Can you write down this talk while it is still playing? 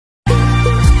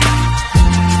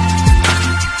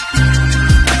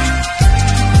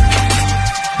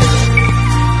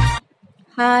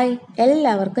Hi,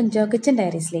 എല്ലാവർക്കും ജോ kitchen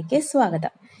ഡയറീസിലേക്ക്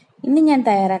സ്വാഗതം. ഇന്ന് ഞാൻ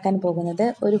തയ്യാറാക്കാൻ പോകുന്നത്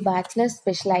ഒരു ബാച്ചിലർ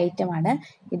സ്പെഷ്യൽ ഐറ്റമാണ്.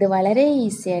 ഇത് വളരെ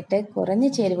ഈസി ആയിട്ട് കുറഞ്ഞ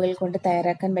ചേരുവകൾ കൊണ്ട്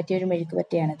തയ്യാറാക്കാൻ പറ്റിയ ഒരു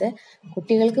മെഴുക്കുപുരട്ടിയാണിത്.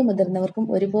 കുട്ടികൾക്കും മുതിർന്നവർക്കും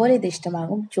ഒരുപോലെ ഇത്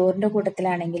ഇഷ്ടമാകും. ചോറിൻ്റെ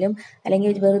കൂട്ടത്തിലാണെങ്കിലും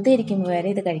അല്ലെങ്കിൽ വെറുതെ ഇരിക്കുമ്പോൾ വരെ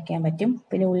ഇത് കഴിക്കാൻ പറ്റും.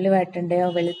 പിന്നെ ഉള്ളിവട്ടൻ്റെയോ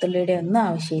വെളുത്തുള്ളിയുടെയോ ഒന്നും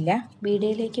ആവശ്യമില്ല.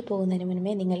 വീഡിയോയിലേക്ക് പോകുന്നതിന്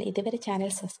മുൻപേ നിങ്ങൾ ഇതുവരെ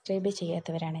ചാനൽ സബ്സ്ക്രൈബ്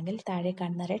ചെയ്യാത്തവരാണെങ്കിൽ താഴെ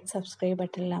കാണുന്ന റെഡ് സബ്സ്ക്രൈബ്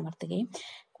ബട്ടണിൽ അമർത്തുകയും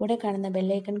കൂടെ കാണുന്ന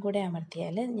ബെല്ലൈക്കൺ കൂടെ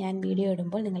അമർത്തിയാൽ ഞാൻ വീഡിയോ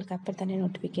ഇടുമ്പോൾ നിങ്ങൾക്ക് അപ്പോൾ തന്നെ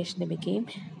നോട്ടിഫിക്കേഷൻ ലഭിക്കുകയും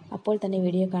അപ്പോൾ തന്നെ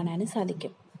വീഡിയോ കാണാനും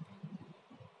സാധിക്കും.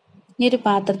 ഈ ഒരു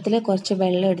പാത്രത്തിൽ കുറച്ച്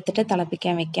വെള്ളം എടുത്തിട്ട്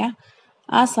തിളപ്പിക്കാൻ വെക്കാം.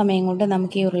 ആ സമയം കൊണ്ട്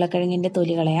നമുക്ക് ഈ ഉരുളക്കിഴങ്ങിൻ്റെ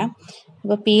തൊലി കളയാം.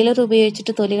 അപ്പോൾ പീലർ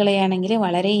ഉപയോഗിച്ചിട്ട് തൊലി കളയുകയാണെങ്കിൽ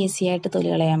വളരെ ഈസി ആയിട്ട് തൊലി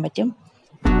കളയാൻ പറ്റും.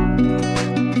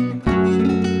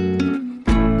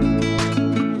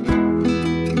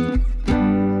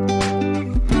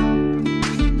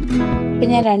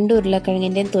 ഇപ്പം ഞാൻ 2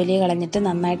 ഉരുളക്കിഴങ്ങിൻ്റെയും തൊലി കളഞ്ഞിട്ട്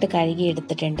നന്നായിട്ട് കഴുകി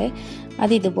എടുത്തിട്ടുണ്ട്.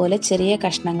 അത് ഇതുപോലെ ചെറിയ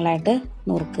കഷ്ണങ്ങളായിട്ട്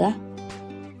നുറുക്കുക.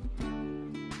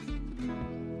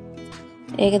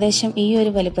 ഏകദേശം ഈ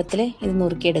ഒരു വലുപ്പത്തിൽ ഇത്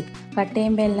നുറുക്കിയെടുക്കുക. കട്ട്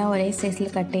ചെയ്യുമ്പോൾ എല്ലാം ഒരേ സൈസിൽ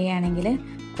കട്ട് ചെയ്യുകയാണെങ്കിൽ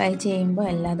ഫ്രൈ ചെയ്യുമ്പോൾ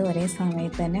എല്ലാതും ഒരേ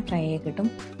സമയത്ത് തന്നെ ഫ്രൈ ആയി കിട്ടും.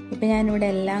 ഇപ്പം ഞാനിവിടെ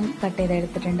എല്ലാം കട്ട്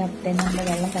ചെയ്തെടുത്തിട്ടുണ്ട്. അപ്പോഴത്തേനും നമ്മുടെ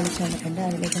വെള്ളം തളിച്ച് വന്നിട്ടുണ്ട്.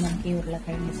 അതിലേക്ക് നമുക്ക് ഈ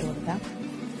ഉരുളക്കിഴങ്ങ് ഇട്ട് കൊടുക്കാം.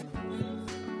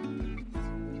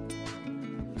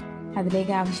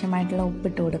 അതിലേക്ക് ആവശ്യമായിട്ടുള്ള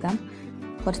ഉപ്പിട്ട് കൊടുക്കാം.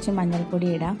 കുറച്ച് മഞ്ഞൾപ്പൊടി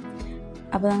ഇടാം.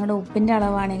 അപ്പോൾ നിങ്ങളുടെ ഉപ്പിൻ്റെ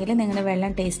അളവാണെങ്കിൽ നിങ്ങളുടെ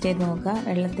വെള്ളം ടേസ്റ്റ് ചെയ്ത് നോക്കുക.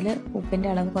 വെള്ളത്തിൽ ഉപ്പിൻ്റെ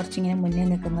അളവ് കുറച്ചിങ്ങനെ മുന്നേ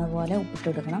നിൽക്കുന്നത് പോലെ ഉപ്പിട്ട്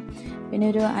കൊടുക്കണം. പിന്നെ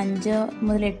ഒരു 5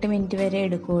 മുതൽ 8 മിനിറ്റ് വരെ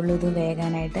എടുക്കുകയുള്ളൂ ഇത്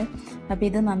വേകാനായിട്ട്. അപ്പോൾ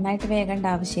ഇത് നന്നായിട്ട് വേകേണ്ട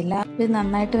ആവശ്യമില്ല. ഇത്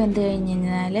നന്നായിട്ട് വെന്ത് കഴിഞ്ഞ്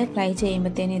കഴിഞ്ഞാൽ ഫ്രൈ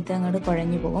ചെയ്യുമ്പോഴത്തേനും ഇത് അങ്ങോട്ട്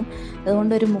കുഴഞ്ഞു പോകും.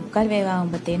 അതുകൊണ്ട് ഒരു 3/4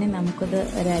 വേവാകുമ്പോഴത്തേനും നമുക്കിത്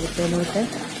ഒരു അരിപ്പയിലോട്ട്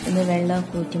ഒന്ന് വെള്ളം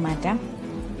കൂറ്റി മാറ്റാം.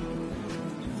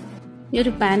 ഈ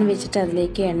ഒരു പാൻ വെച്ചിട്ട്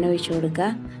അതിലേക്ക് എണ്ണ ഒഴിച്ചു കൊടുക്കുക.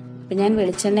 അപ്പം ഞാൻ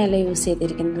വെളിച്ചെണ്ണയല്ല യൂസ്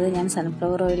ചെയ്തിരിക്കുന്നത്, ഞാൻ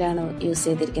സൺഫ്ലവർ ഓയിലാണ് യൂസ്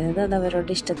ചെയ്തിരിക്കുന്നത്. അത്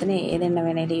അവരുടെ ഇഷ്ടത്തിന് ഏതെണ്ണ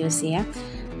വേണേലും യൂസ് ചെയ്യാം.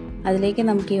 അതിലേക്ക്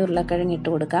നമുക്ക് ഈ ഉരുളക്കിഴങ്ങ് ഇട്ട്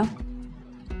കൊടുക്കാം.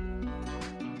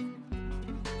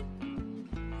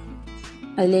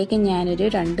 അതിലേക്ക് ഞാനൊരു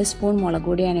 2 സ്പൂൺ മുളക്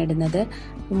പൊടിയാണ് ഇടുന്നത്.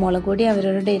 മുളക് പൊടി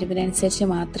അവരവരുടെ എരിവിനനുസരിച്ച്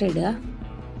മാത്രം ഇടുക.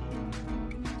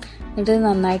 എന്നിട്ട്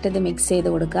നന്നായിട്ടിത് മിക്സ്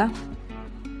ചെയ്ത് കൊടുക്കുക.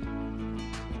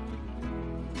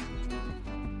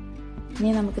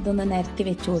 ഇനി നമുക്കിതൊന്ന് നിരത്തി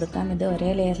വെച്ച് കൊടുക്കാം. ഇത് ഒരേ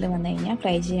ലെയറിൽ വന്നു കഴിഞ്ഞാൽ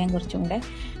ഫ്രൈ ചെയ്യാൻ കുറച്ചും കൂടെ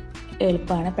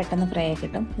എളുപ്പമാണ്, പെട്ടെന്ന് ഫ്രൈ ആയി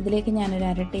കിട്ടും. ഇതിലേക്ക് ഞാനൊരു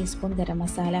 1/2 ടീസ്പൂൺ ഗരം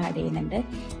മസാല ആഡ് ചെയ്യുന്നുണ്ട്.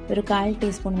 ഒരു 1/4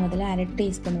 ടീസ്പൂൺ മുതൽ 1/2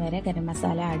 ടീസ്പൂൺ വരെ ഗരം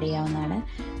മസാല ആഡ് ചെയ്യാവുന്നതാണ്.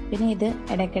 പിന്നെ ഇത്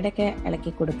ഇടയ്ക്കിടയ്ക്ക്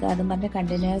ഇളക്കി കൊടുക്കുക. അതും പറഞ്ഞ്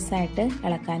കണ്ടിന്യൂസ് ആയിട്ട്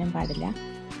ഇളക്കാനും പാടില്ല.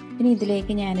 പിന്നെ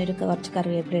ഇതിലേക്ക് ഞാനൊരു കുറച്ച്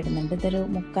കറിവേപ്പില ഇടുന്നുണ്ട്. ഇതൊരു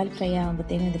 3/4 ഫ്രൈ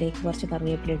ആകുമ്പോഴത്തേനും ഇതിലേക്ക് കുറച്ച്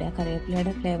കറിവേപ്പില ഇടുക.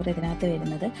 കറിവേപ്പിലയുടെ ഫ്ലേവർ ഇതിനകത്ത്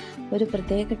വരുന്നത് ഒരു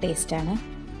പ്രത്യേക ടേസ്റ്റാണ്.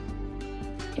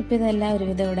 ഇപ്പോൾ ഇതെല്ലാം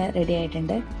ഒരുവിധം ഇവിടെ റെഡി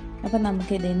ആയിട്ടുണ്ട്. അപ്പം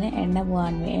നമുക്ക് ഇതിന്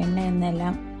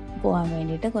എണ്ണയൊന്നെല്ലാം പോകാൻ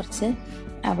വേണ്ടിയിട്ട് കുറച്ച്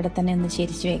അവിടെ തന്നെ ഒന്ന്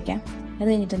ചെരിച്ച് വയ്ക്കാം. അത്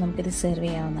കഴിഞ്ഞിട്ട് നമുക്കിത് സെർവ്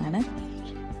ചെയ്യാവുന്നതാണ്.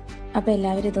 അപ്പോൾ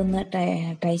എല്ലാവരും ഇതൊന്ന്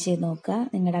ട്രൈ ചെയ്ത് നോക്കുക.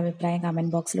 നിങ്ങളുടെ അഭിപ്രായം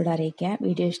കമൻറ്റ് ബോക്സിലൂടെ അറിയിക്കുക.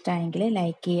 വീഡിയോ ഇഷ്ടമായെങ്കിൽ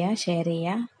ലൈക്ക് ചെയ്യുക, ഷെയർ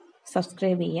ചെയ്യുക,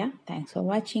 സബ്സ്ക്രൈബ് ചെയ്യുക. Thanks for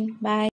watching. ബൈ.